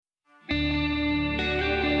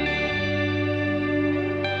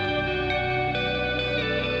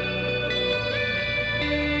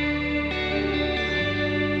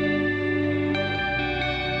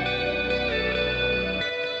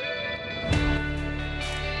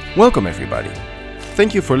Welcome everybody.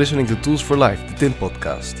 Thank you for listening to Tools for Life, the TINT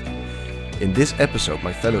podcast. In this episode,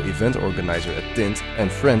 my fellow event organizer at TINT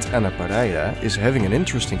and friend Ana Pereira is having an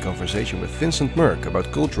interesting conversation with Vincent Merck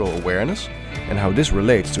about cultural awareness and how this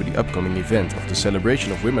relates to the upcoming event of the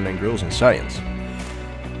celebration of women and girls in science.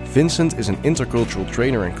 Vincent is an intercultural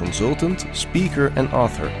trainer and consultant, speaker and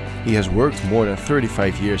author. He has worked more than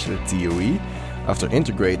 35 years at TUE after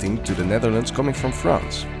integrating to the Netherlands coming from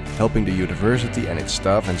France, helping the university and its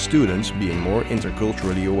staff and students being more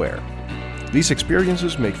interculturally aware. These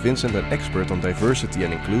experiences make Vincent an expert on diversity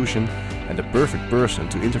and inclusion and the perfect person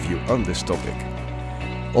to interview on this topic.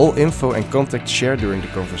 All info and contact shared during the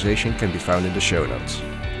conversation can be found in the show notes.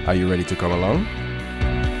 Are you ready to come along?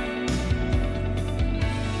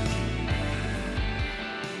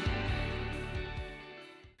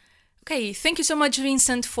 Okay, thank you so much,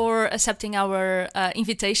 Vincent, for accepting our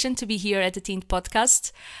invitation to be here at the TINT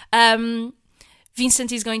podcast.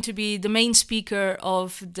 Vincent is going to be the main speaker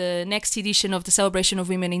of the next edition of the Celebration of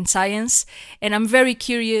Women in Science, and I'm very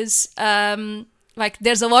curious.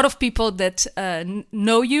 There's a lot of people that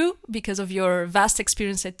know you because of your vast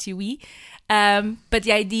experience at TUE, but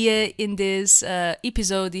the idea in this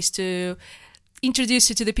episode is to introduce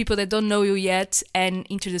you to the people that don't know you yet and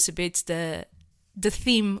introduce a bit the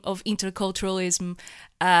theme of interculturalism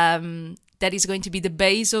that is going to be the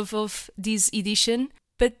base of this edition.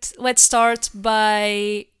 But let's start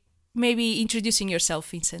by maybe introducing yourself,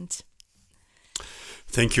 Vincent.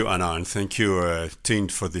 Thank you, Anna, and thank you,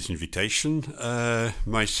 TINT, for this invitation. I'm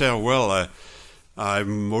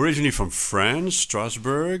originally from France,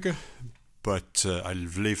 Strasbourg, but I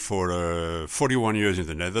lived for 41 years in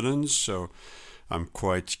the Netherlands, so I'm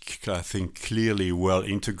quite, I think, clearly well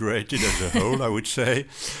integrated as a whole, I would say.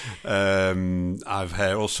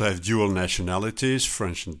 Also have dual nationalities,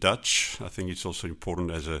 French and Dutch. I think it's also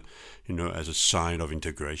important as a sign of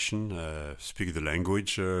integration. Speak the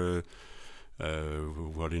language well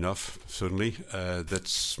enough, certainly.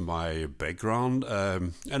 That's my background.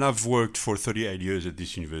 And I've worked for 38 years at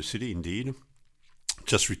this university, indeed.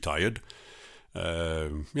 Just retired.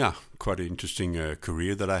 Quite an interesting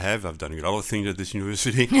career that I have. I've done a lot of things at this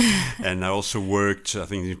university, and I also worked, I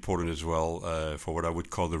think it's important as well, for what I would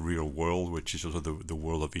call the real world, which is also the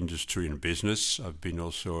world of industry and business. I've been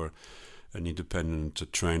also an independent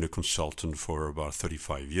trainer consultant for about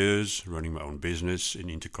 35 years, running my own business in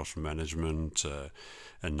intercultural management,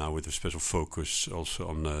 and now with a special focus also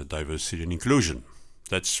on diversity and inclusion.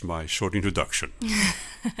 That's my short introduction.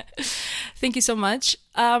 Thank you so much.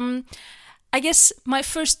 I guess my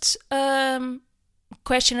first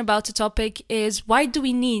question about the topic is, why do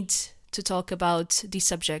we need to talk about the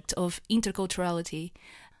subject of interculturality?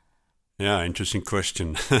 Yeah, interesting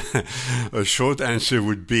question. A short answer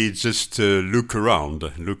would be just look around.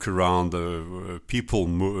 People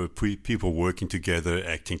working together,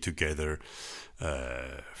 acting together.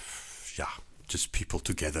 Just people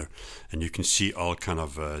together, and you can see all kind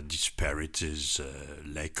of disparities,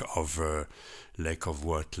 lack of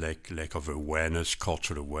awareness,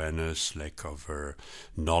 cultural awareness, lack of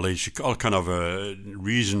knowledge, all kind of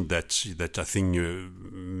reason that I think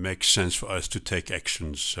makes sense for us to take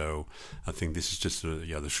action. So I think this is just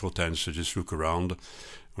the short answer. Just look around.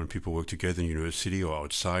 When people work together in university or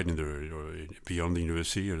outside or beyond the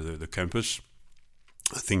university or the campus,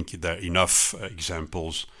 I think there are enough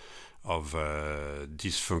examples of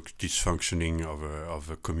dysfunctioning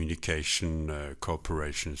of communication,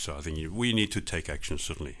 cooperation. So I think we need to take action,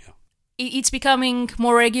 certainly. Yeah. It's becoming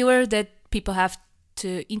more regular that people have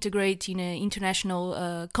to integrate in an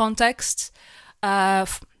international context.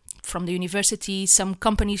 From the university, some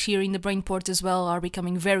companies here in the Brainport as well are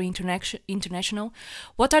becoming very international.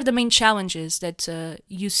 What are the main challenges that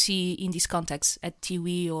you see in this context at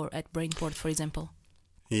TUE or at Brainport, for example?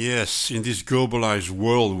 Yes, in this globalized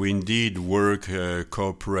world, we indeed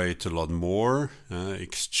cooperate a lot more,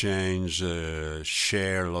 exchange,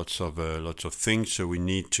 share lots of things. So we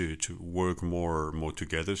need to work more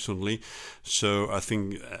together, certainly. So I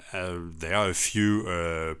think there are a few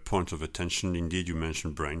points of attention. Indeed, you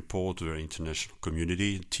mentioned Brainport, the international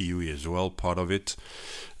community, TUE as well, part of it.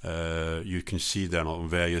 You can see that on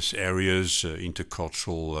various areas,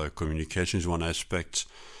 intercultural communication is one aspect.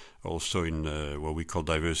 Also in what we call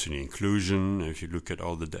diversity and inclusion. If you look at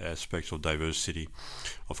all the aspects of diversity,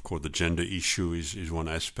 of course the gender issue is one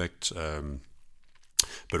aspect,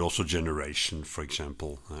 but also generation, for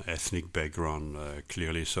example, ethnic background,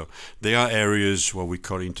 clearly. So there are areas what we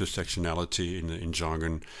call intersectionality in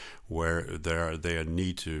jargon, where they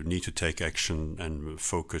need to take action and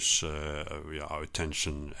focus our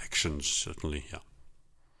attention, actions, certainly, yeah.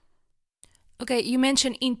 Okay, you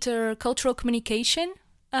mentioned intercultural communication.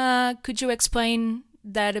 Could you explain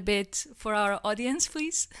that a bit for our audience,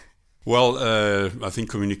 please? Well, I think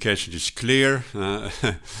communication is clear.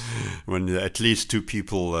 When at least two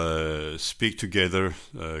people speak together,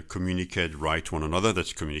 communicate right to one another,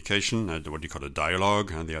 that's communication, what you call a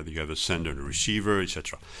dialogue, and the other you have a sender and a receiver,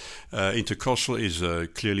 etc. Intercultural is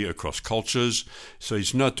clearly across cultures, so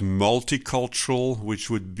it's not multicultural, which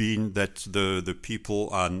would mean that the people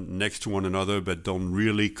are next to one another but don't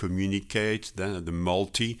really communicate. Then the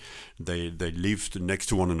multi, they live next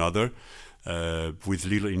to one another. With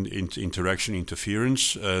little interaction,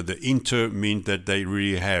 interference. The inter means that they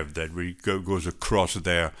really have, that really goes across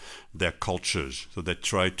their cultures. So they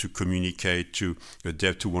try to communicate, to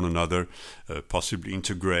adapt to one another, possibly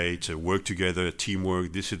integrate, work together,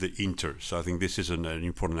 teamwork. This is the inter. So I think this is an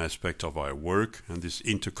important aspect of our work, and this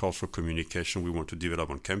intercultural communication we want to develop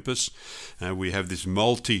on campus. We have this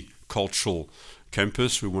multicultural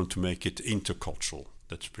campus. We want to make it intercultural.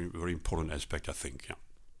 That's a very important aspect, I think. Yeah.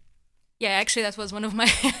 Yeah, actually, that was one of my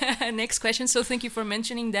next questions. So thank you for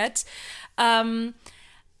mentioning that.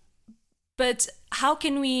 But how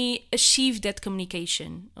can we achieve that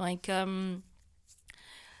communication? Because,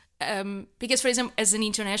 for example, as an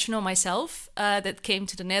international myself that came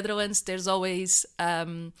to the Netherlands, there's always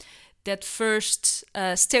that first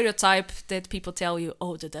stereotype that people tell you,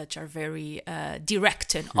 oh, the Dutch are very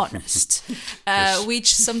direct and honest, yes.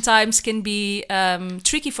 Which sometimes can be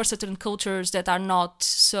tricky for certain cultures that are not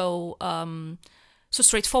so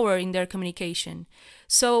straightforward in their communication.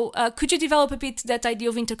 So could you develop a bit that idea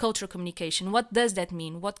of intercultural communication? What does that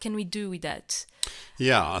mean? What can we do with that?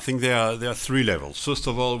 Yeah, I think there are three levels. First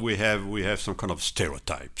of all, we have some kind of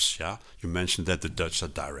stereotypes. Yeah, you mentioned that the Dutch are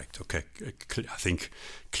direct. Okay, I think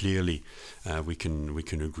clearly we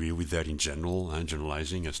can agree with that in general.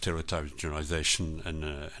 Generalizing a stereotype, generalization, and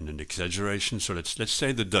an exaggeration. So let's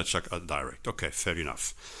say the Dutch are direct. Okay, fair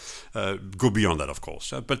enough. Go beyond that, of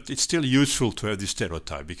course, but it's still useful to have this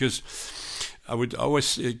stereotype, because I would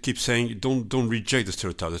always keep saying, don't reject the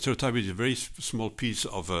stereotype. The stereotype is a very small piece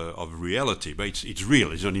of reality, but it's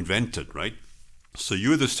real. It's not invented, right? So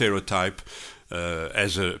you're the stereotype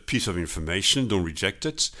as a piece of information. Don't reject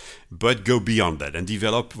it, but go beyond that and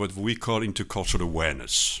develop what we call intercultural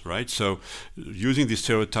awareness, right? So using this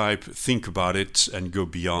stereotype, think about it and go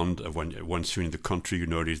beyond. Once you're in the country, you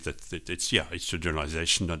notice that it's a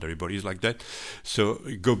generalization. Not everybody is like that. So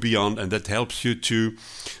go beyond, and that helps you to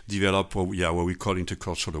develop what we call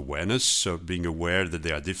intercultural awareness. So being aware that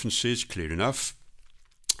there are differences, clear enough.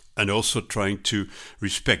 And also trying to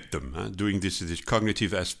respect them, doing this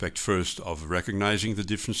cognitive aspect first of recognizing the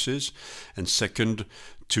differences, and second,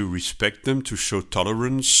 to respect them, to show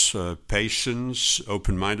tolerance, patience,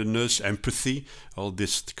 open-mindedness, empathy, all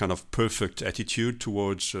this kind of perfect attitude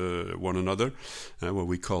towards one another, what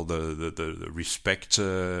we call the respect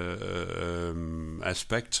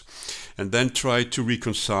aspect, and then try to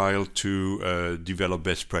reconcile, to develop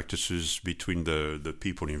best practices between the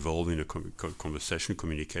people involved in a conversation,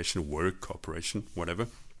 communication, work, cooperation, whatever.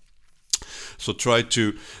 So try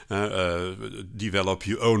to develop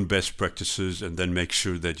your own best practices, and then make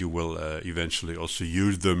sure that you will eventually also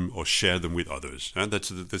use them or share them with others. And that's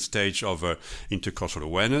the stage of intercultural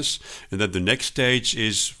awareness. And then the next stage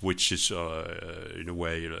is, which is in a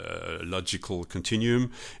way a logical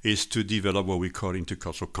continuum, is to develop what we call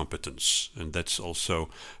intercultural competence. And that's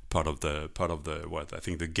also part of the what I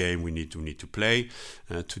think the game we need to play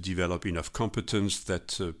to develop enough competence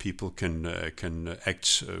that people can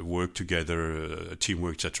act, work together,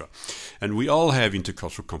 teamwork, etc. And we all have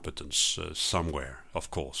intercultural competence somewhere.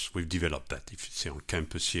 Of course, we've developed that. If you see on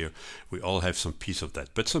campus here, we all have some piece of that.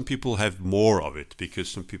 But some people have more of it, because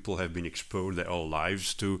some people have been exposed their whole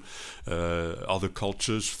lives to other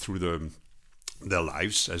cultures through their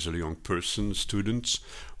lives as a young person, students,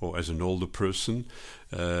 or as an older person.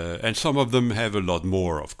 And some of them have a lot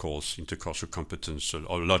more, of course, intercultural competence,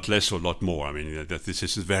 or a lot less or a lot more. I mean, this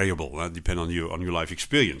is variable, depending on your life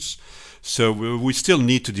experience. So we still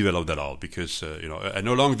need to develop that all, because, and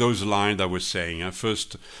along those lines I was saying,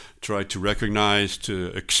 first try to recognize,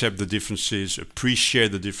 to accept the differences,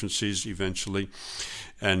 appreciate the differences eventually,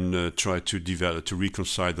 and try to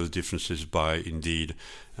reconcile those differences by indeed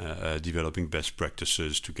developing best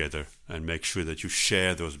practices together, and make sure that you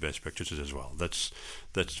share those best practices as well. That's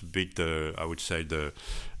a bit I would say the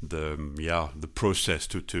process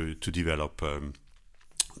to develop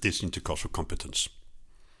this intercultural competence.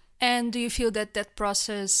 And do you feel that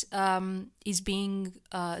process is being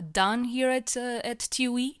done here at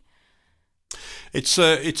TUE? It's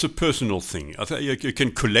a personal thing. I think you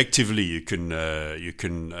can collectively you can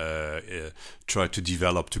try to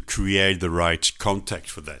develop to create the right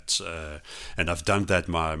context for that, and I've done that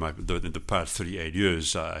in the past 38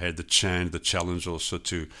 years. I had the challenge also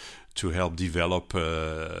to help develop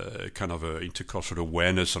kind of a intercultural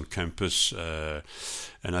awareness on campus,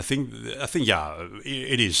 and I think yeah,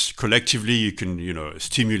 it is collectively you can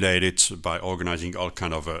stimulate it by organizing all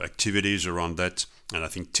kind of activities around that. And I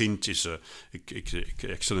think Tint is an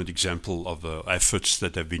excellent example of efforts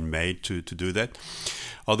that have been made to do that.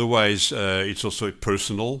 Otherwise, it's also it's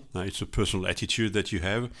a personal attitude that you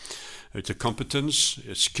have. It's a competence,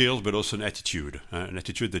 a skill, but also an attitude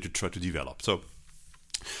that you try to develop. So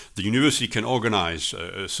the university can organize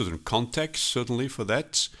a certain context, certainly, for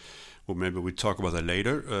that. Or maybe we'll talk about that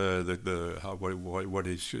later, what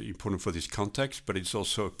is important for this context, but it's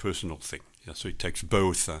also a personal thing. Yeah, so it takes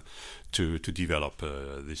both to develop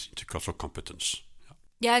this intercultural competence.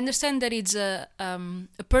 Yeah, I understand that it's a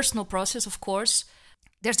personal process, of course.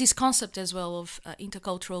 There's this concept as well of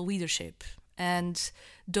intercultural leadership, and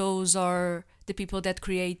those are the people that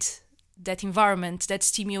create that environment that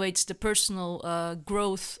stimulates the personal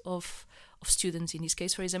growth of students, in this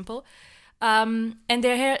case, for example. And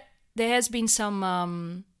there has been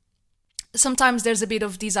some... sometimes there's a bit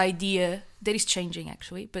of this idea that is changing,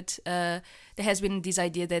 actually, but there has been this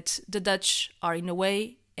idea that the Dutch are in a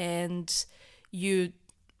way, and you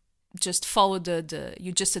just follow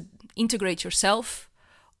you just integrate yourself,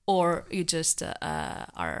 or you just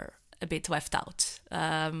are a bit left out.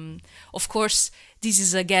 Of course, this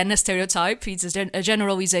is again a stereotype. It's a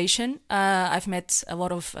generalization. I've met a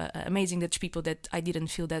lot of amazing Dutch people that I didn't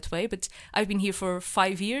feel that way, but I've been here for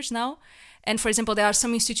 5 years now. And for example, there are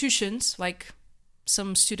some institutions, like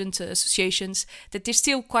some student associations, that they're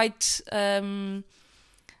still quite...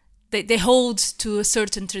 They hold to a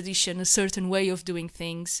certain tradition, a certain way of doing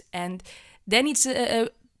things. And then it's a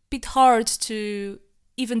bit hard to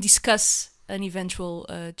even discuss an eventual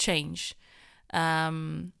change.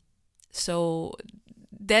 So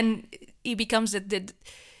then it becomes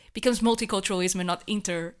becomes multiculturalism and not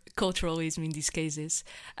interculturalism in these cases.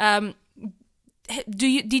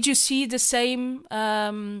 Did you see the same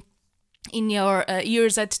in your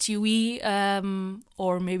years at TUE,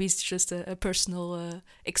 or maybe it's just a personal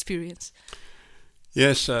experience?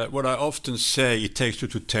 Yes, what I often say, it takes two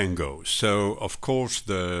to tango. So, of course,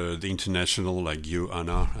 the international, like you,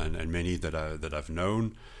 Anna, and many that I've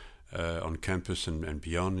known on campus and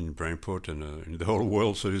beyond in Brainport and in the whole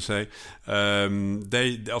world, so to say, the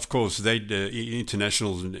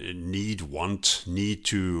internationals need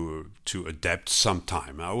to adapt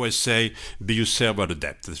sometime. I always say, be yourself but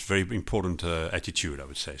adapt. That's a very important attitude, I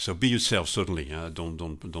would say. So be yourself, certainly.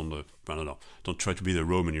 Don't try to be the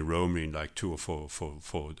Roman in Rome in like 2 or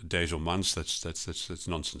 4 days or months. That's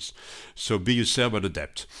nonsense. So be yourself but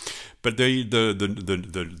adapt. But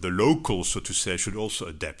the locals, so to say, should also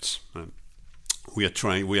adapt. We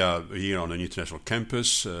are here on an international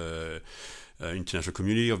campus, international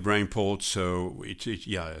community of Brainport. So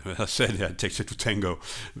as I said, it takes it to tango.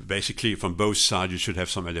 Basically, from both sides, you should have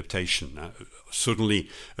some adaptation. Certainly,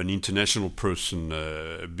 an international person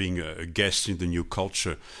being a guest in the new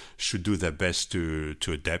culture should do their best to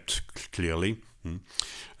adapt, clearly.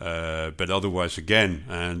 But otherwise, again,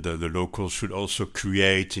 and the locals should also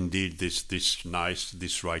create indeed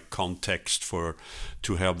this right context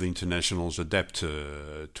to help the internationals adapt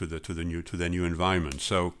to their new environment.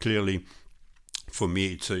 So clearly, for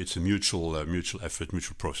me, it's a mutual effort,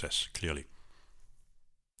 mutual process. Clearly.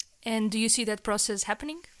 And do you see that process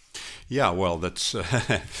happening? Yeah, well, that's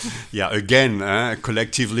again,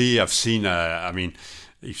 collectively, I've seen.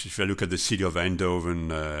 If I look at the city of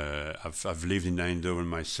Eindhoven, I've lived in Eindhoven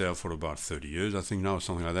myself for about 30 years, I think now,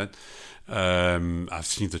 something like that. I've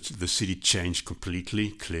seen the city change completely,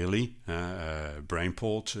 clearly.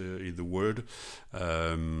 Brainport is the word.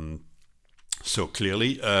 So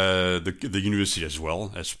clearly, the university as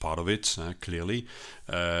well as part of it, clearly.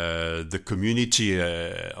 The community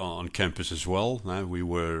on campus as well.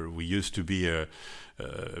 We used to be a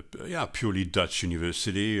purely Dutch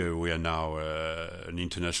university. We are now an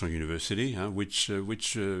international university, which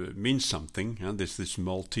means something. This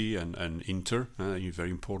multi and inter, very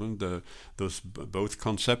important. Those both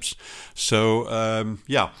concepts. So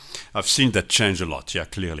I've seen that change a lot. Yeah,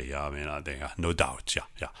 clearly. No doubt.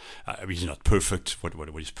 Yeah. It's not perfect. What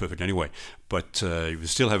is perfect anyway? But we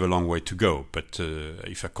still have a long way to go. But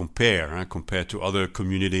if I compare to other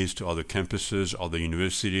communities, to other campuses, other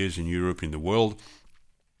universities in Europe, in the world,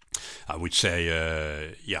 I would say,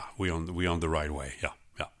 we're on the right way. Yeah.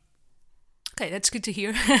 Okay, that's good to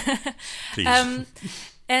hear. Please.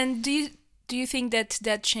 And do do you think that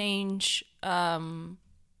that change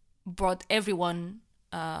brought everyone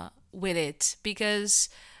with it? Because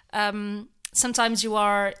sometimes you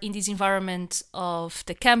are in this environment of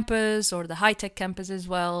the campus or the high-tech campus as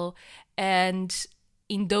well, and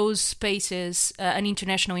in those spaces, an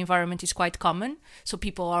international environment is quite common. So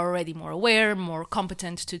people are already more aware, more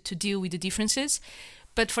competent to deal with the differences.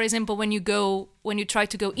 But for example, when you try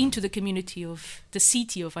to go into the community of the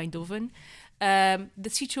city of Eindhoven, the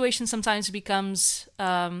situation sometimes becomes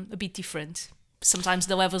a bit different. Sometimes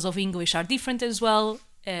the levels of English are different as well,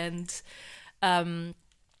 and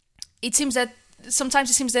it seems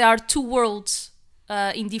there are two worlds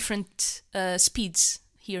in different speeds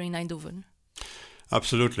here in Eindhoven.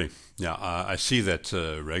 Absolutely. Yeah, I see that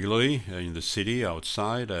regularly in the city,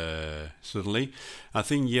 outside, certainly. I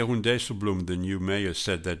think Jeroen Dijsselbloem, the new mayor,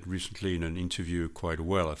 said that recently in an interview quite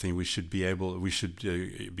well. I think we should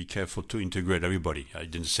be careful to integrate everybody. I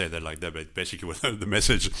didn't say that like that, but basically was the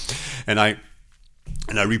message. And I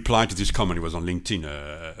replied to this comment. It was on LinkedIn,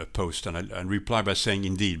 a post, and I replied by saying,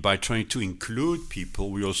 indeed, by trying to include people,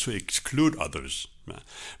 we also exclude others.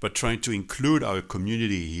 But trying to include our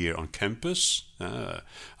community here on campus,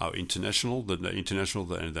 our international, the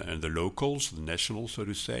international and the locals, the national, so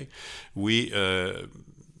to say, we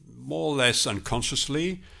more or less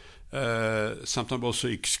unconsciously sometimes also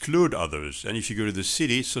exclude others. And if you go to the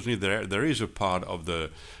city, certainly there is a part of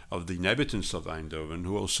the inhabitants of Eindhoven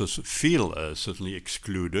who also feel certainly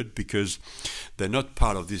excluded because they're not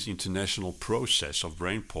part of this international process of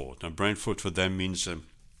Brainport. Now, Brainport for them means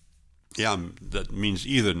that means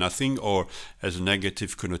either nothing or has a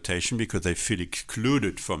negative connotation because they feel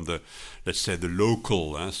excluded from the, let's say, the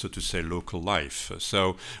local, so to say, local life.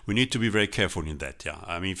 So we need to be very careful in that. Yeah,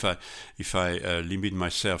 I mean, if I limit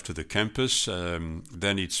myself to the campus,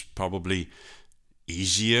 then it's probably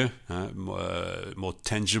easier, more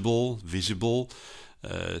tangible, visible.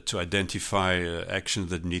 To identify actions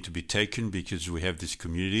that need to be taken because we have this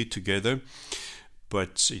community together.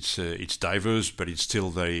 But it's diverse, but it's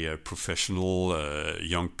still very professional,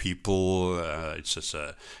 young people. It's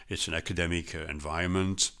an academic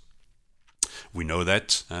environment. We know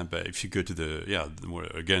that, but if you go to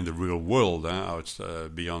the real world,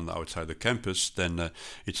 outside the campus, then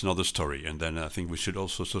it's another story. And then I think we should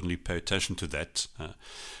also certainly pay attention to that.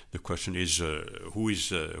 The question is, who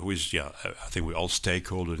is? I think we're all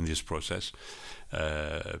stakeholders in this process.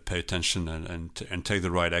 Pay attention and take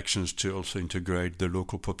the right actions to also integrate the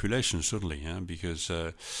local population, certainly, because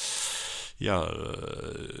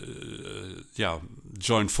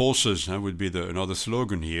join forces would be another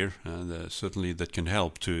slogan here, and certainly that can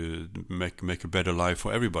help to make a better life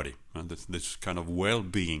for everybody. And this kind of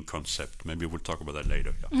well-being concept. Maybe we'll talk about that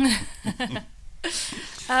later.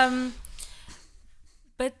 Yeah.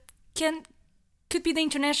 But could be the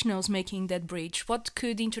internationals making that bridge. What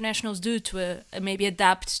could internationals do to maybe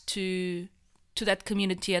adapt to that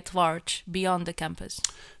community at large beyond the campus?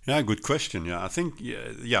 Yeah, good question. Yeah, I think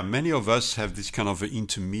many of us have this kind of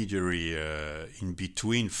intermediary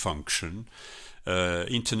in-between function.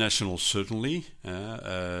 International, certainly.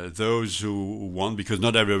 Those who want, because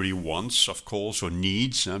not everybody wants, of course, or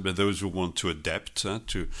needs, but those who want to adapt,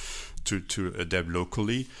 to adapt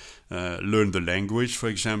locally. Learn the language, for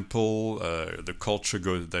example, the culture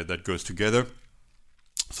that goes together.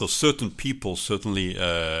 So certain people certainly,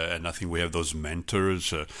 and I think we have those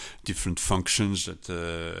mentors, different functions that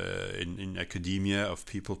in academia of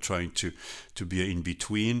people trying to be in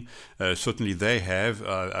between. Certainly they have.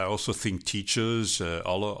 I also think teachers,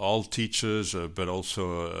 all teachers, but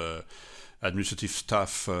also administrative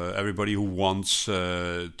staff, everybody who wants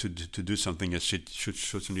to do something, should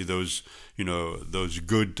certainly those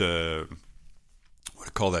good. What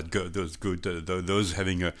I call that? Those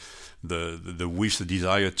having the wish, the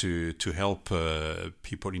desire to help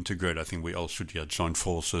people integrate. I think we all should join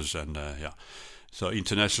forces and So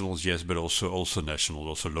internationals, yes, but also nationals,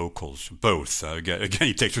 also locals, both. Again,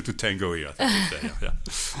 it takes two to tango here. I think.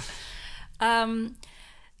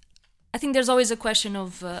 I think there's always a question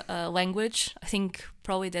of language. I think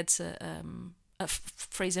probably that's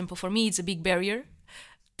for example, for me, it's a big barrier.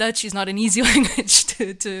 Dutch is not an easy language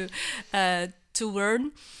to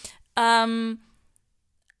learn.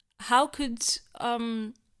 How could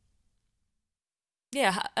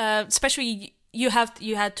especially you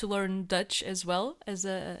had to learn Dutch as well as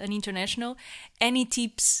an international. Any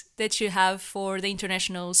tips that you have for the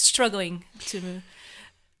internationals struggling to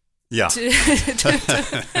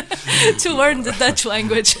learn the Dutch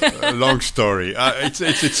language? Long story.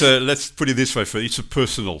 It's let's put it this way. It's a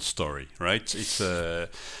personal story, right? It's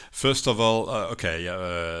first of all,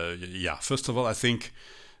 First of all, I think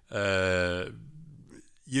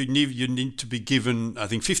you need to be given, I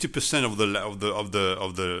think, 50% of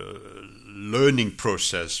the learning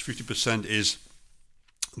process. 50% is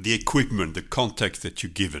the equipment, the context that you're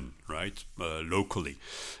given, right, locally.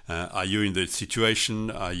 Are you in the situation?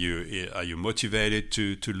 Are you motivated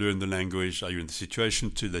to learn the language? Are you in the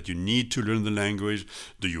situation that you need to learn the language?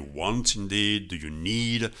 Do you want indeed? Do you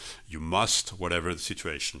need? You must, whatever the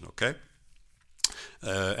situation, okay?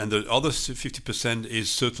 And the other 50% is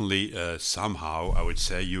certainly somehow, I would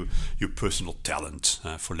say, your personal talent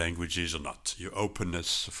for languages or not, your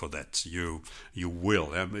openness for that, your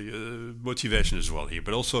will, motivation as well here,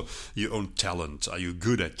 but also your own talent. Are you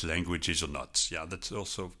good at languages or not? Yeah, that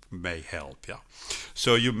also may help. Yeah,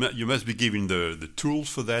 so you must be given the tools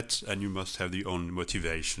for that, and you must have your own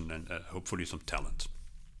motivation and hopefully some talent.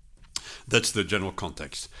 That's the general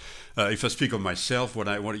context. If I speak of myself, when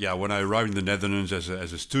I arrived in the Netherlands as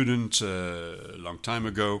a student a long time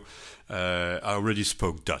ago, I already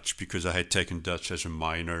spoke Dutch because I had taken Dutch as a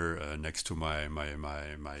minor next to my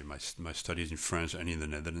studies in France and in the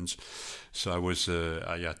Netherlands. So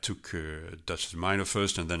I took Dutch as a minor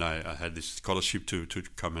first, and then I had this scholarship to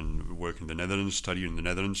come and work in the Netherlands, study in the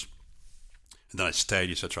Netherlands. And then I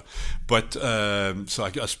stayed, etc. But so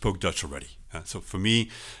I spoke Dutch already. So for me,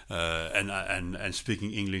 and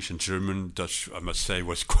speaking English and German, Dutch, I must say,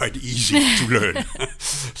 was quite easy to learn.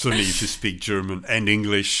 Certainly, if you speak German and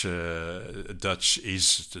English, Dutch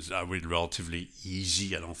is, I would, relatively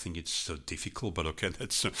easy. I don't think it's so difficult, but okay,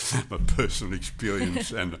 that's my personal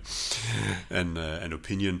experience and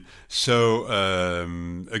opinion. So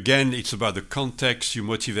again, it's about the context, your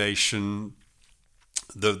motivation.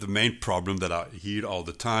 The main problem that I hear all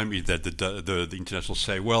the time is that the internationals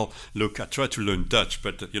say, well, look, I try to learn Dutch,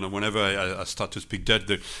 but whenever I start to speak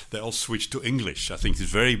Dutch, they all switch to English. I think it's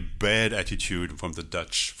a very bad attitude from the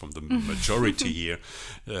Dutch, from the majority here,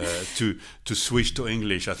 to switch to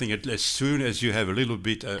English. I think as soon as you have a little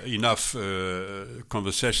bit enough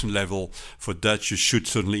conversation level for Dutch, you should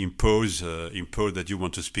certainly impose that you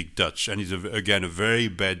want to speak Dutch. And it's again a very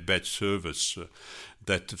bad service.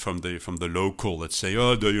 That from the local, let's say,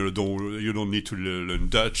 you don't need to learn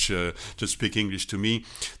Dutch, just speak English to me.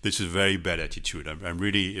 This is a very bad attitude. I'm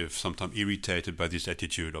really sometimes irritated by this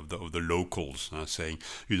attitude of the locals saying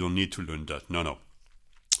you don't need to learn Dutch. No.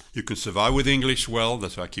 You can survive with English well.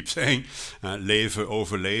 That's what I keep saying. Leven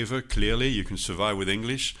over leven. Clearly, you can survive with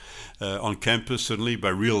English on campus. Certainly,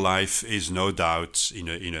 but real life is no doubt in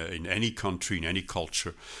any country, in any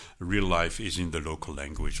culture. Real life is in the local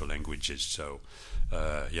language or languages. So.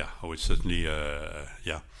 I would certainly,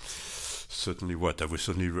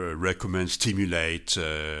 recommend, stimulate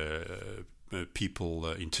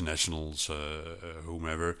people, internationals,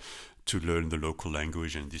 whomever, to learn the local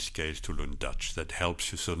language, and in this case, to learn Dutch. That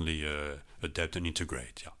helps you certainly adapt and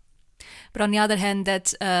integrate, yeah. But on the other hand,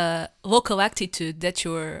 that local attitude that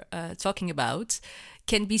you're talking about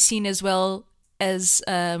can be seen as well as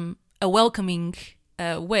a welcoming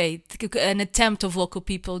way, an attempt of local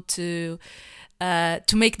people to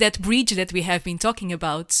make that bridge that we have been talking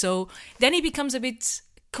about. So then it becomes a bit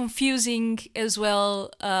confusing as well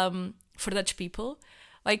for Dutch people.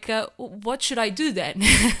 Like, what should I do then?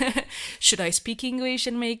 Should I speak English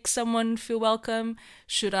and make someone feel welcome?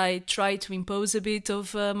 Should I try to impose a bit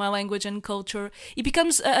of my language and culture? It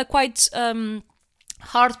becomes a quite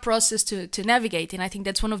hard process to navigate. And I think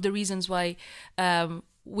that's one of the reasons why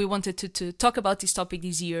we wanted to talk about this topic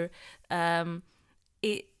this year.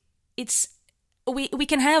 We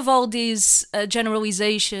can have all these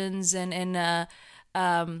generalizations and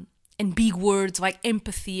big words like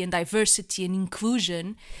empathy and diversity and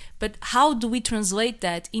inclusion, but how do we translate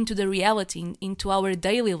that into the reality, into our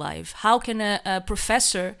daily life? How can a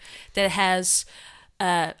professor that has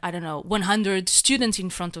 100 students in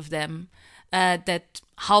front of them, that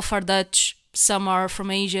half are Dutch, some are from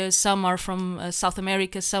Asia, some are from South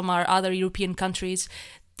America, some are other European countries,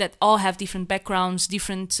 that all have different backgrounds,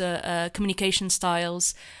 different communication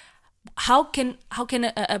styles. How can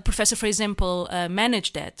a professor, for example,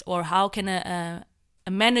 manage that? Or how can a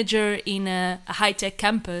manager in a high-tech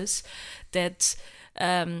campus that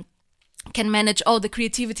can manage all the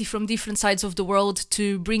creativity from different sides of the world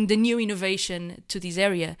to bring the new innovation to this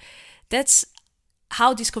area? That's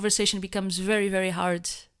how this conversation becomes very, very hard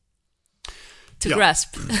to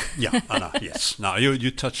grasp. Anna, yes. Now, you're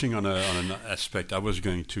touching on an aspect I was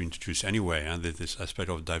going to introduce anyway, and this aspect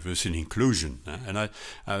of diversity and inclusion. And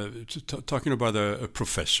talking about a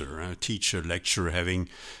professor, a teacher, lecturer, having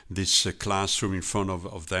this classroom in front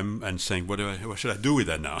of them and saying, what should I do with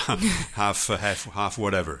that now? half,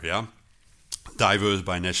 whatever, yeah? diverse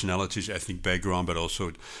by nationalities, ethnic background, but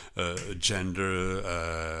also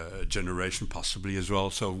gender, generation possibly as well.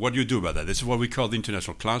 So what do you do about that? This is what we call the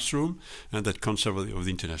international classroom, and that concept of the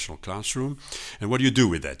international classroom. And what do you do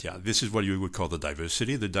with that? Yeah, this is what you would call the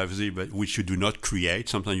diversity but which you do not create.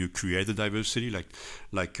 Sometimes you create the diversity,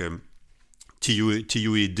 like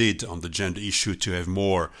TUE did on the gender issue, to have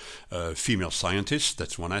more female scientists.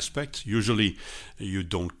 That's one aspect. Usually you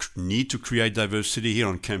don't need to create diversity. Here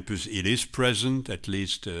on campus it is present, at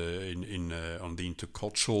least on the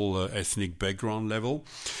intercultural ethnic background level.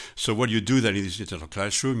 So what you do then in this international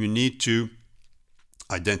classroom, you need to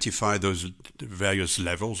identify those various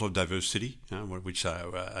levels of diversity, which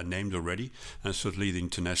are named already, and certainly the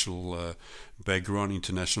international background,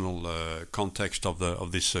 international context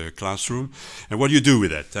of this classroom. And what do you do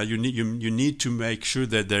with that? You need to make sure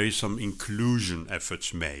that there is some inclusion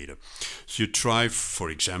efforts made. So you try, for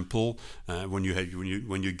example, when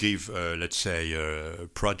you give, let's say,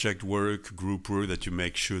 project work, group work, that you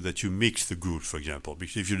make sure that you mix the groups, for example.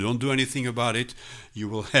 Because if you don't do anything about it, you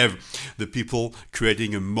will have the people creating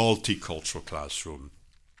a multicultural classroom.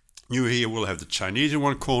 You here will have the Chinese in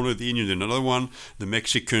one corner, the Indian in another one, the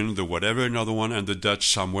Mexican, the whatever another one, and the Dutch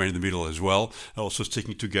somewhere in the middle as well, also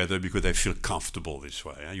sticking together because they feel comfortable this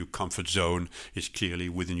way. Your comfort zone is clearly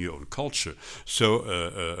within your own culture. So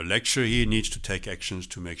a lecturer here needs to take actions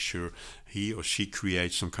to make sure he or she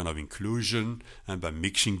creates some kind of inclusion, and by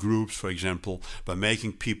mixing groups, for example, by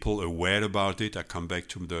making people aware about it. I come back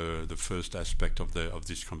to the first aspect of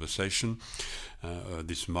this conversation.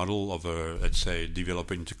 This model of, let's say,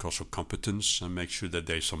 developing intercultural competence, and make sure that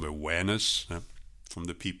there is some awareness from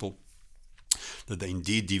the people, that they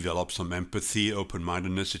indeed develop some empathy,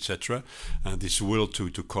 open-mindedness, etc. This will to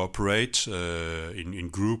cooperate in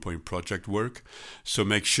group or in project work. So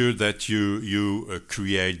make sure that you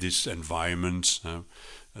create this environment,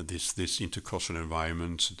 this intercultural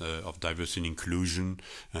environment of diversity and inclusion,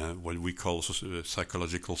 what we call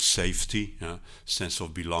psychological safety, sense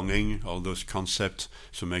of belonging, all those concepts.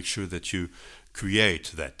 So make sure that you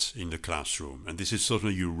create that in the classroom, and this is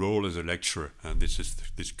certainly your role as a lecturer. And this is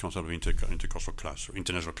this concept of intercultural classroom,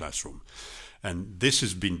 international classroom, and this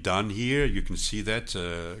has been done here. You can see that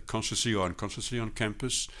consciously or unconsciously on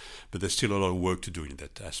campus, but there's still a lot of work to do in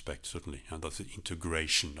that aspect, certainly, and that's the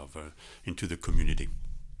integration of into the community.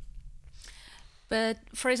 But,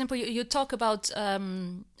 for example, you talk about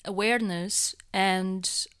awareness,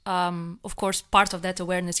 and of course, part of that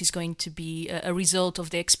awareness is going to be a result of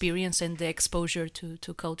the experience and the exposure to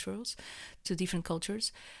different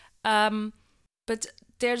cultures. But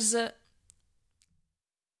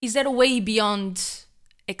is there a way beyond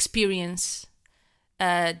experience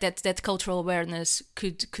that cultural awareness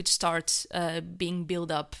could start being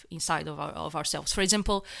built up inside of ourselves? For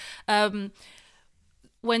example,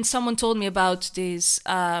 when someone told me about these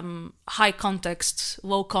high context,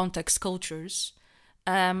 low context cultures,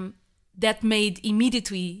 that made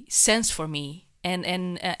immediately sense for me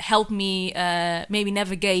and helped me maybe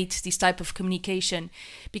navigate this type of communication.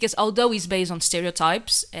 Because although it's based on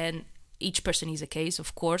stereotypes, and each person is a case,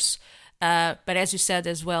 of course, but as you said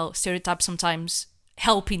as well, stereotypes sometimes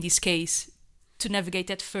help in this case to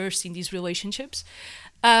navigate at first in these relationships.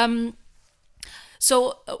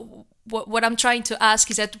 So what I'm trying to ask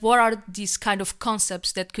is that what are these kind of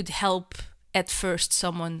concepts that could help at first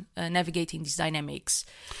someone navigating these dynamics,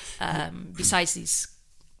 besides these,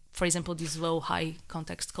 for example, these low-high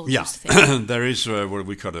context cultures thing? There is what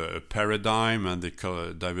we call a paradigm, and they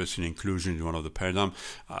call diversity and inclusion is one of the paradigms.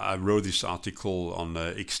 I wrote this article on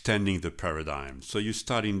extending the paradigm. So you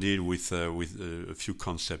start indeed with a few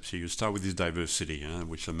concepts here. You start with this diversity,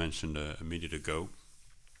 which I mentioned a minute ago,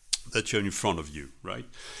 that you have in front of you, right?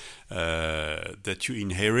 That you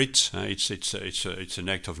inherit. It's an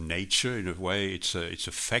act of nature in a way. It's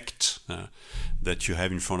a fact that you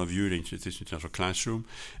have in front of you in this international classroom,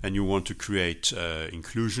 and you want to create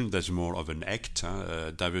inclusion. That's more of an act.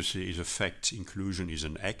 Diversity is a fact. Inclusion is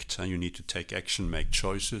an act. You need to take action, make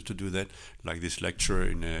choices to do that. Like this lecturer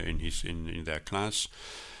in their classes,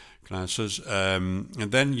 and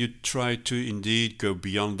then you try to indeed go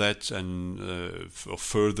beyond that and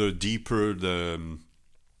further deeper the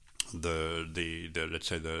let's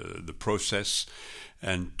say the process,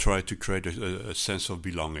 and try to create a sense of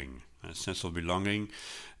belonging. A sense of belonging.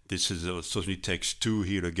 This is certainly takes two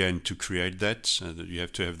here again to create that. You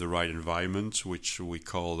have to have the right environment, which we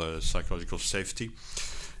call psychological safety.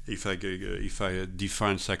 If I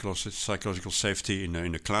define psychological safety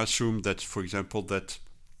in a classroom, that's, for example, that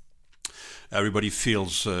everybody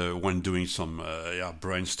feels when doing some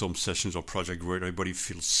brainstorm sessions or project work, everybody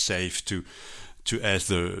feels safe to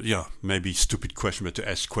ask maybe stupid question, but to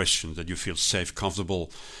ask questions, that you feel safe,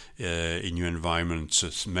 comfortable in your environment,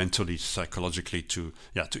 mentally, psychologically, to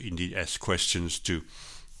indeed ask questions, to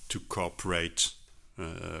cooperate,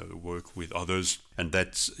 work with others, and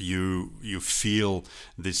that you feel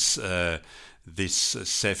this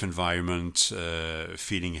safe environment,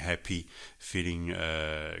 feeling happy, feeling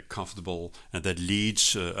comfortable, and that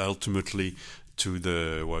leads ultimately to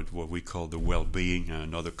the what we call the well-being,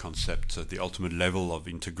 another concept, the ultimate level of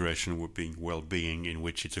integration would be well-being, in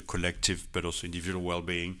which it's a collective but also individual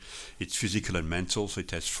well-being. It's physical and mental, so it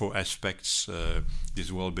has 4 aspects,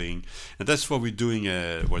 this well-being, and that's what we're doing,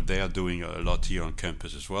 what they are doing a lot here on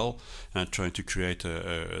campus as well, and trying to create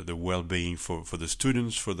the well-being for the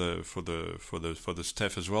students, for the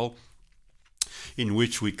staff as well, in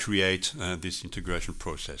which we create this integration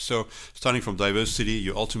process. So starting from diversity,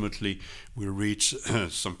 you ultimately will reach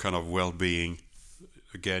some kind of well-being,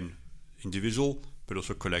 again, individual, but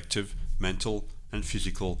also collective, mental and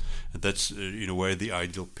physical. And that's, in a way, the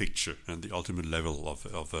ideal picture and the ultimate level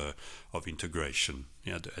of integration,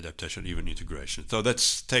 the adaptation, even integration. So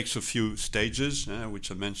that takes a few stages, which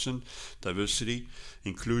I mentioned: diversity,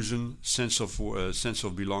 inclusion, sense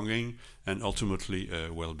of belonging, and ultimately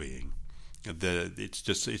well-being.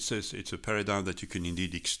 It's a paradigm that you can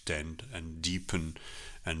indeed extend and deepen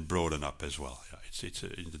and broaden up as well. It's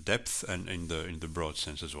in the depth and in the broad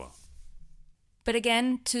sense as well. But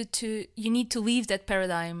again, you need to leave that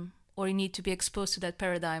paradigm, or you need to be exposed to that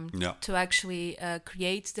paradigm to actually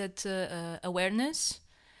create that awareness.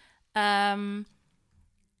 And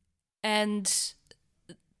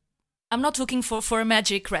I'm not looking for a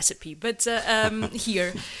magic recipe, but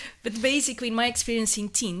here. But basically, in my experience in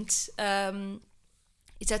Tint,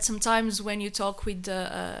 it's that sometimes when you talk with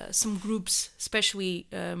some groups, especially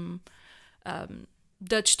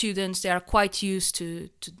Dutch students, they are quite used to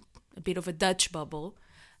a bit of a Dutch bubble.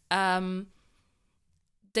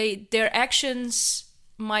 Their actions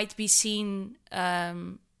might be seen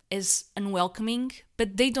as unwelcoming,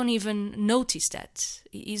 but they don't even notice that.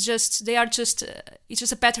 It's just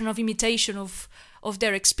a pattern of imitation of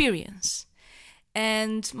their experience.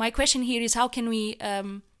 And my question here is, how can we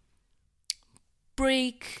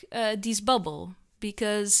break this bubble?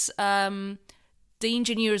 Because the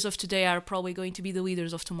engineers of today are probably going to be the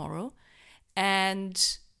leaders of tomorrow,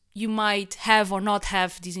 and you might have or not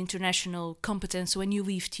have this international competence when you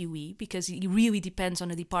leave TUE, because it really depends on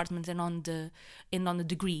the department and on the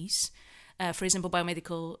degrees. For example,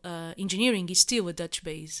 biomedical engineering is still a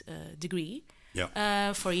Dutch-based degree,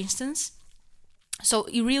 for instance. So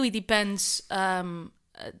it really depends the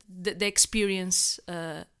experience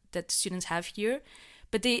that students have here.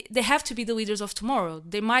 But they have to be the leaders of tomorrow.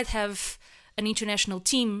 They might have an international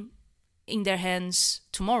team in their hands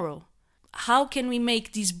tomorrow. How can we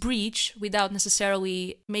make this breach without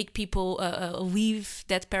necessarily make people leave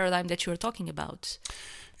that paradigm that you're talking about?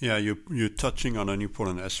 Yeah, you're touching on an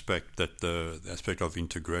important aspect, that the aspect of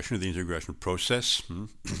integration, the integration process,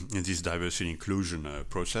 in this diversity inclusion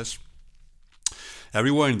process.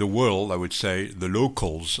 Everywhere in the world, I would say, the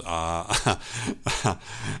locals are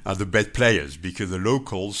the bad players, because the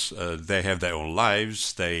locals, they have their own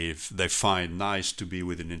lives. They find nice to be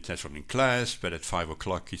with an international class, but at 5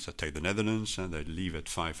 o'clock it's to take the Netherlands, and they leave at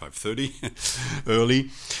 5:30 early.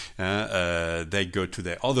 They go to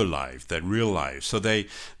their other life, their real life. So they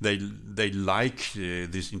like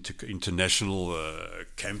this international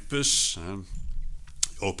campus.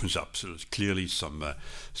 Opens up clearly some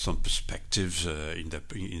perspectives in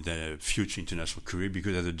the future international career,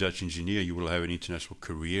 because as a Dutch engineer you will have an international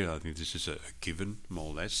career. I think this is a given,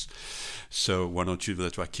 more or less. So why don't you?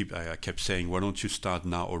 That's why I kept saying, why don't you start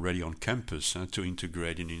now already on campus to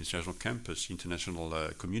integrate in the international campus, international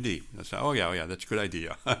community? I said, oh yeah, that's a good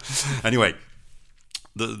idea. Anyway.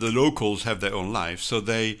 The locals have their own life, so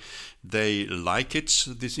they like it,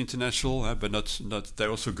 this international, but not. They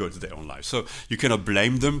also go to their own life. So you cannot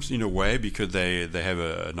blame them in a way, because they have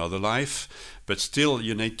another life. But still,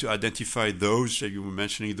 you need to identify those you were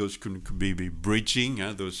mentioning. Those could be bridging,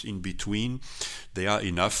 those in between. There are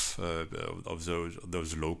enough of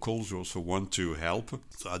those locals who also want to help.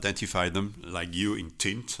 So identify them, like you in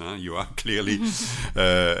Tint. You are clearly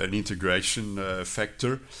an integration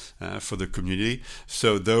factor for the community.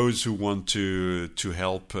 So those who want to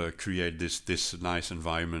help create this nice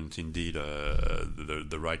environment, indeed,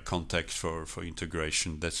 the right context for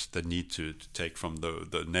integration, that need to take from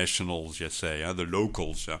the nationals, yes, say, the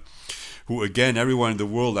locals, who again, everywhere in the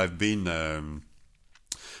world I've been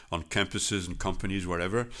on campuses and companies,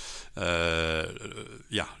 wherever.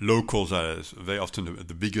 Locals are very often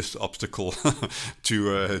the biggest obstacle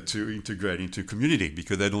to integrate into community,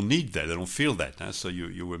 because they don't need that, they don't feel that. So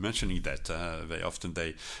you were mentioning that very often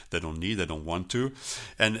they don't need, they don't want to,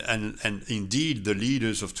 and indeed the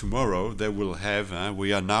leaders of tomorrow, they will have.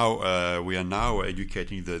 We are now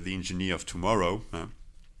educating the engineer of tomorrow.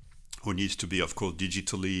 Who needs to be, of course,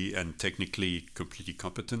 digitally and technically completely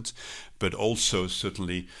competent, but also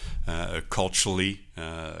certainly culturally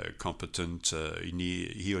competent.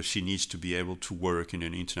 He or she needs to be able to work in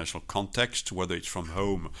an international context, whether it's from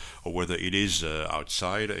home or whether it is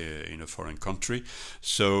outside in a foreign country.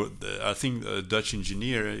 So I think a Dutch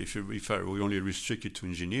engineer, if we only restrict it to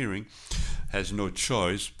engineering, has no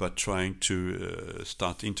choice but trying to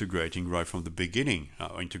start integrating right from the beginning,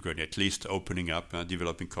 integrating, at least opening up,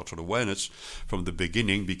 developing cultural awareness from the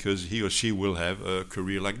beginning, because he or she will have a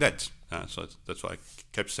career like that. So that's why I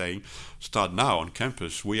kept saying, start now on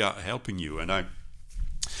campus. We are helping you. And I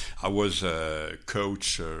was a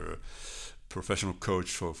coach, professional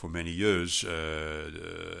coach for many years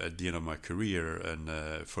at the end of my career, and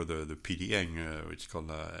for the PDN, it's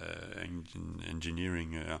called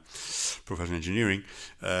engineering, professional engineering.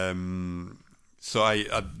 So I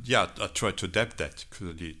tried to adapt that,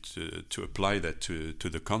 to apply that to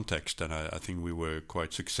the context, and I think we were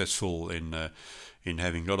quite successful in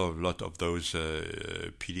having a lot of those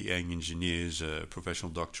PDN engineers,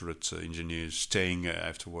 professional doctorate engineers, staying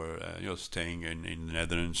afterward, staying in the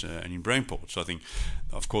Netherlands and in Brainport. So I think,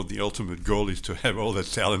 of course, the ultimate goal is to have all that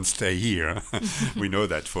talent stay here. We know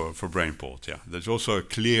that for Brainport. Yeah, there's also a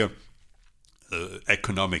clear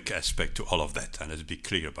economic aspect to all of that, and let's be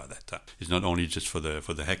clear about that. It's not only just for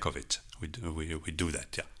the heck of it. We do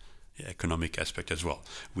that. Yeah. The economic aspect as well.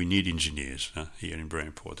 We need engineers here in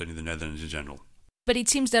Brainport and in the Netherlands in general. But it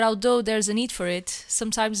seems that although there's a need for it,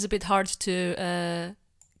 sometimes it's a bit hard to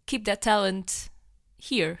keep that talent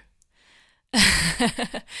here,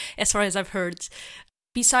 as far as I've heard.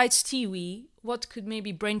 Besides TUE, what could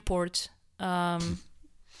maybe Brainport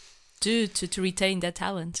do to retain that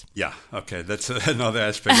talent? Yeah, okay, that's another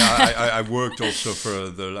aspect. I worked also for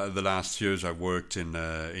the last years. I worked in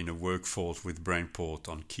a workforce with Brainport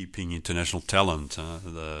on keeping international talent in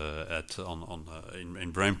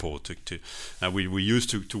Brainport. We used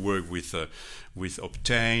to work with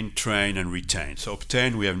obtain, train, and retain. So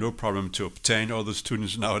obtain, we have no problem to obtain all the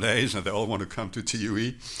students nowadays, and they all want to come to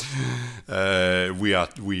TUE.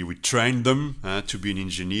 We train them to be an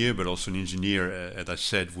engineer, but also an engineer, as I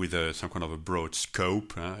said, with some kind of a broad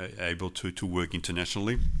scope, able to work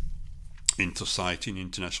internationally in society, in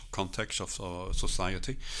international context of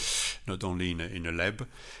society, not only in a lab.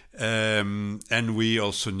 And we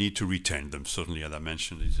also need to retain them. Certainly, as I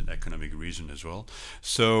mentioned, it's an economic reason as well.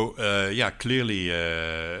 So, clearly,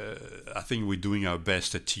 I think we're doing our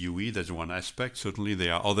best at TUE. That's one aspect. Certainly,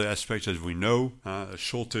 there are other aspects, as we know. A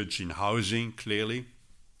shortage in housing, clearly.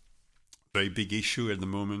 Very big issue at the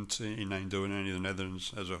moment in Eindhoven and in the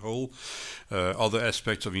Netherlands as a whole. Other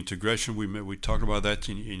aspects of integration, we talk about that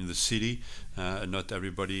in the city. Not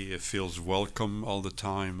everybody feels welcome all the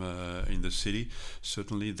time in the city.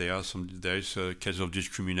 Certainly, there is a case of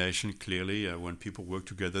discrimination. Clearly, when people work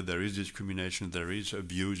together, there is discrimination, there is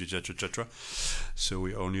abuse, etc., etc. So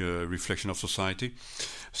we're only a reflection of society.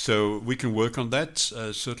 So we can work on that.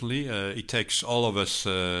 Certainly, it takes all of us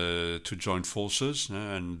to join forces,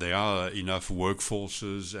 and there are enough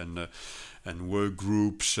workforces and work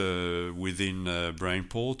groups within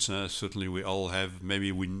Brainport. Certainly, we all have.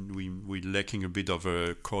 Maybe we're lacking a bit of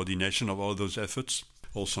a coordination of all those efforts.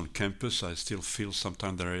 Also on campus, I still feel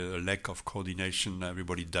sometimes there is a lack of coordination.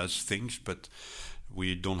 Everybody does things, but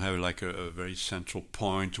we don't have like a very central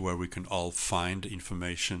point where we can all find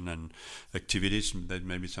information and activities. That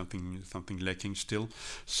may be something lacking still.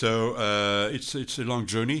 So it's a long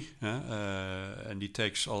journey, and it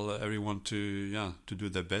takes everyone to do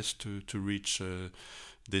their best to reach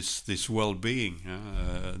this well-being,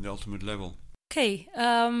 the ultimate level. Okay,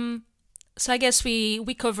 so I guess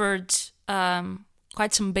we covered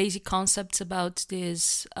quite some basic concepts about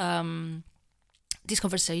this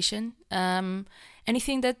conversation.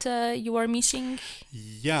 Anything that you are missing?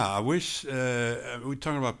 Yeah, I wish we're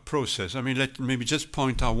talking about process. I mean, let maybe just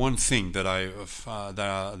point out one thing that I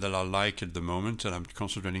like at the moment, and I'm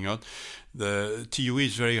concentrating on. The TUE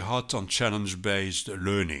is very hot on challenge-based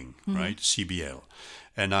learning, right? CBL.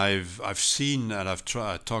 And I've seen and I've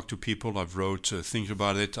talked to people. I've wrote things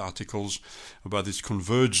about it, articles about this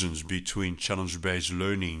convergence between challenge-based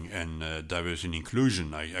learning and diversity and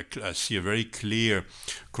inclusion. I see a very clear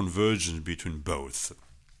convergence between both.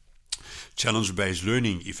 Challenge-based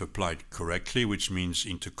learning, if applied correctly, which means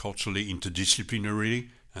interculturally, interdisciplinarily,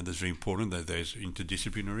 and that's very important that there's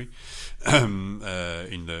interdisciplinary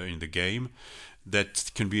in the game. That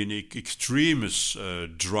can be an extremist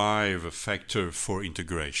drive factor for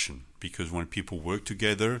integration, because when people work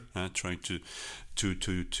together, trying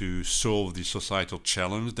to solve the societal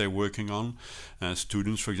challenge they're working on,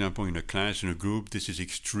 students, for example, in a class, in a group, this is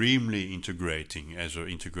extremely integrating as an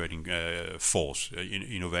integrating force,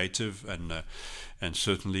 innovative and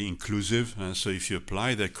certainly inclusive. So if you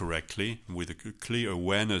apply that correctly with a clear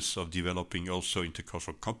awareness of developing also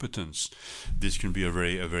intercultural competence, this can be a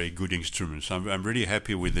very good instrument. So I'm really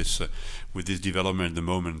happy with this development at the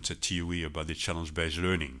moment at TUE about the challenge-based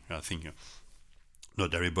learning. I think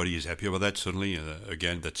not everybody is happy about that. Certainly,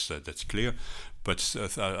 again, that's clear. But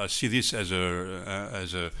I see this as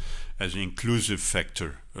an inclusive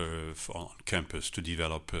factor on campus to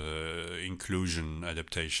develop inclusion,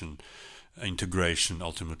 adaptation, integration,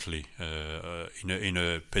 ultimately in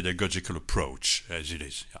a pedagogical approach as it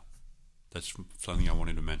is. Yeah, that's something I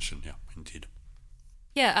wanted to mention. Yeah, indeed.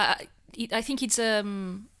 Yeah, I think it's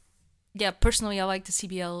personally, I like the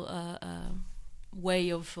CBL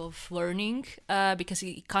way of learning because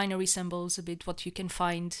it kind of resembles a bit what you can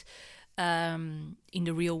find in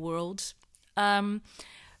the real world.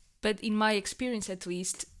 But in my experience, at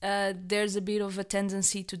least, there's a bit of a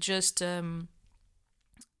tendency to just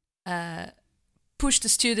push the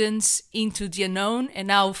students into the unknown and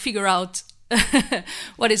now figure out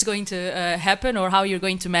what is going to happen or how you're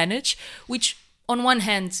going to manage, which on one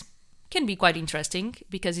hand can be quite interesting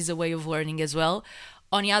because it's a way of learning as well.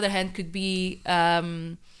 On the other hand, could be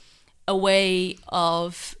a way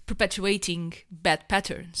of perpetuating bad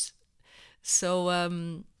patterns. So,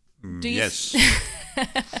 do you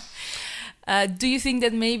do you think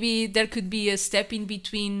that maybe there could be a step in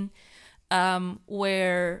between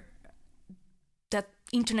where that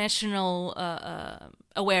international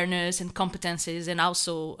awareness and competences and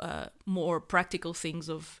also more practical things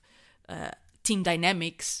of team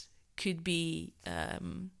dynamics could be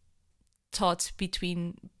taught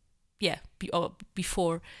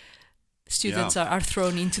before students are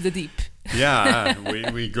thrown into the deep? Yeah,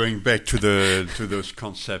 we're going back to those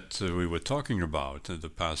concepts we were talking about the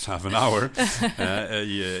past half an hour.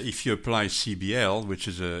 If you apply CBL, which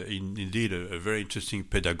is indeed a very interesting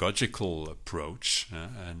pedagogical approach,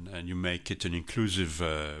 and you make it an inclusive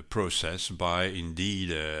process by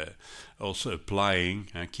indeed also applying,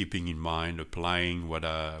 keeping in mind, applying what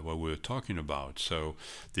we're talking about. So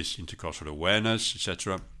this intercultural awareness,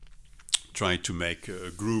 etc. Trying to make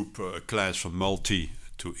a group, a class from multi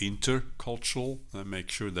to intercultural, make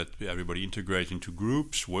sure that everybody integrates into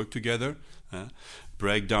groups, work together,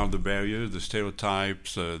 break down the barriers, the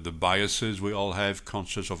stereotypes, the biases we all have,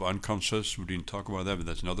 conscious or unconscious. We didn't talk about that, but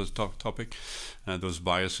that's another topic, those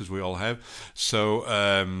biases we all have. So,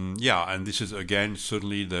 and this is, again,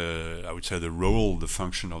 certainly I would say the role, the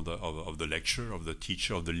function of the lecturer, of the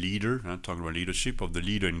teacher, of the leader, talking about leadership, of the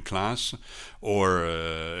leader in class or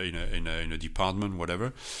in a department,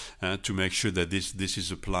 whatever, to make sure that this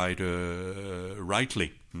is applied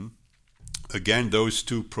rightly. Again, those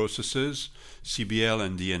two processes, CBL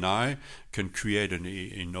and DNI, can create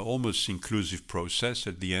an almost inclusive process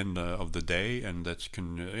at the end of the day, and that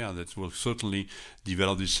will certainly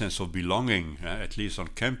develop this sense of belonging, at least on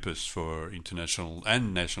campus, for international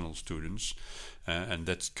and national students, and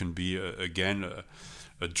that can be again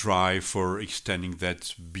a drive for extending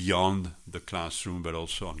that beyond the classroom, but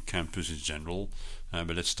also on campus in general.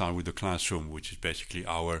 But let's start with the classroom, which is basically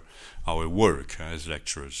our work as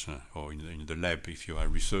lecturers, or in the lab if you are a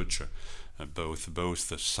researcher. Both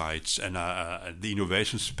the sites and the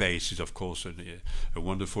innovation space is, of course, a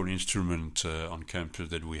wonderful instrument on campus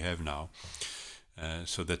that we have now.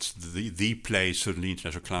 So that's the place. Certainly,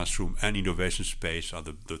 international classroom and innovation space are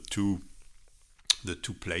the two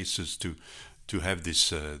places to have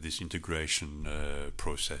this integration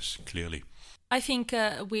process clearly. I think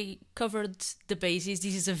we covered the basis.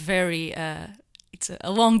 This is a very it's a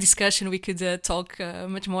long discussion. We could talk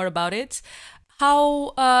much more about it.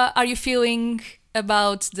 How are you feeling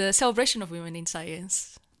about the celebration of women in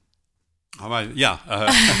science? I'm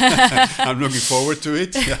looking forward to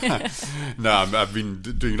it. No, I've been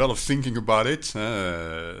doing a lot of thinking about it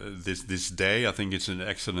this day. I think it's an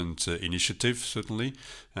excellent initiative, certainly.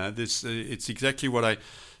 It's exactly what I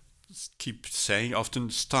keep saying. Often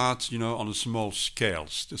start, on a small scale.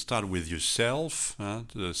 Start with yourself,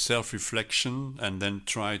 the self-reflection, and then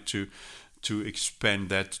try to expand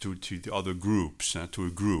that to the other groups, to a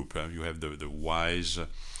group. You have the wise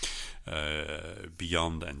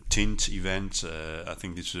Beyond and Tint event. I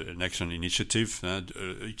think this is an excellent initiative.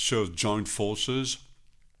 It shows joint forces,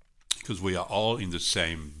 because we are all in the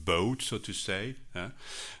same boat, so to say.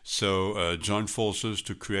 So join forces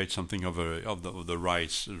to create something of the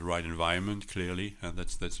right environment, clearly, and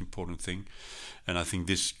that's an important thing. And I think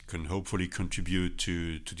this can hopefully contribute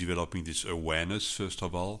to developing this awareness, first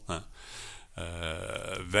of all.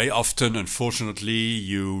 Very often, unfortunately,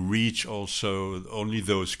 you reach also only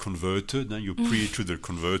those converted, and you preach to the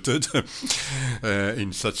converted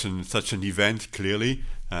in such an event. Clearly,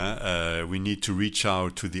 we need to reach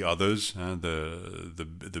out to the others.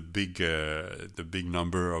 The big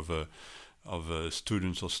number of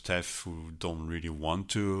students or staff who don't really want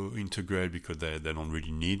to integrate because they don't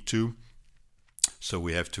really need to. So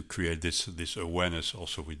we have to create this awareness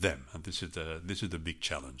also with them, and this is the big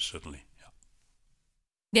challenge, certainly.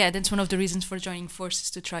 Yeah, that's one of the reasons for joining forces,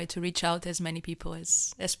 to try to reach out as many people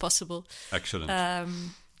as possible. Excellent.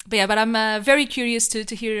 But I'm very curious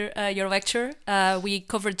to hear your lecture. We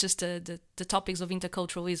covered just the topics of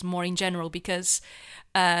interculturalism more in general, because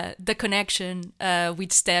the connection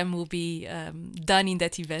with STEM will be done in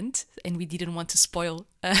that event, and we didn't want to spoil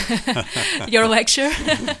your lecture.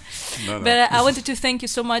 No. But I wanted to thank you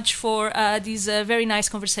so much for this very nice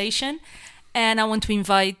conversation. And I want to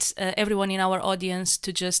invite everyone in our audience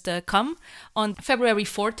to just come on February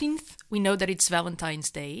 14th. We know that it's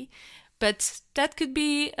Valentine's Day, but that could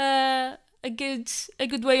be a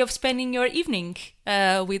good way of spending your evening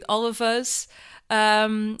with all of us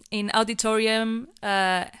in auditorium.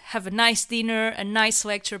 Have a nice dinner, a nice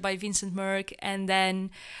lecture by Vincent Merck, and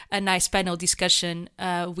then a nice panel discussion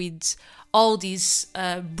with all these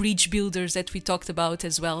bridge builders that we talked about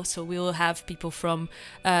as well. So we will have people from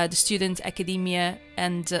the student, academia,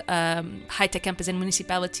 and high-tech campus and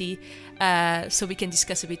municipality, so we can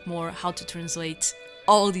discuss a bit more how to translate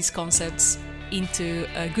all these concepts into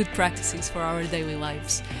good practices for our daily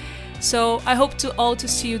lives. So I hope to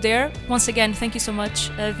see you there. Once again, thank you so much,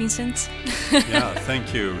 Vincent. Yeah,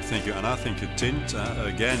 thank you, Anna. Thank you, Tint.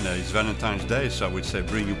 Again, it's Valentine's Day, so I would say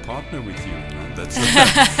bring your partner with you. That's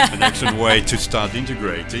an excellent way to start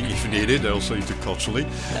integrating, if needed, also interculturally.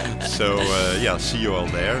 So see you all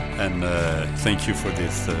there, and thank you for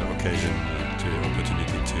this occasion, the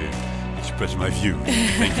opportunity to express my view.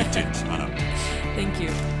 Thank you, Tint, Anna. Thank you.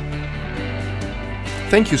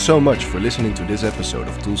 Thank you so much for listening to this episode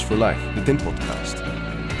of Tools for Life, the TINT podcast.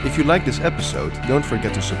 If you like this episode, don't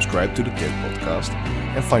forget to subscribe to the TINT podcast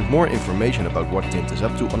and find more information about what TINT is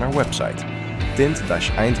up to on our website,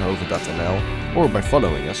 tint-eindhoven.nl, or by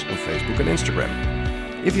following us on Facebook and Instagram.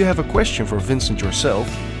 If you have a question for Vincent yourself,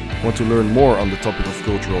 want to learn more on the topic of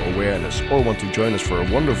cultural awareness, or want to join us for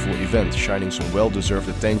a wonderful event shining some well-deserved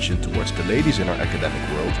attention towards the ladies in our academic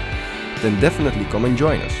world, then definitely come and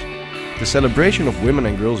join us. The celebration of women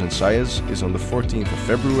and girls in science is on the 14th of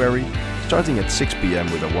February, starting at 6 p.m.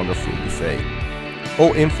 with a wonderful buffet.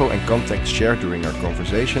 All info and contacts shared during our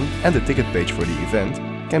conversation and the ticket page for the event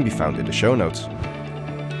can be found in the show notes.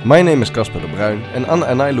 My name is Casper de Bruin, and Anna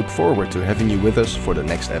and I look forward to having you with us for the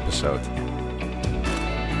next episode.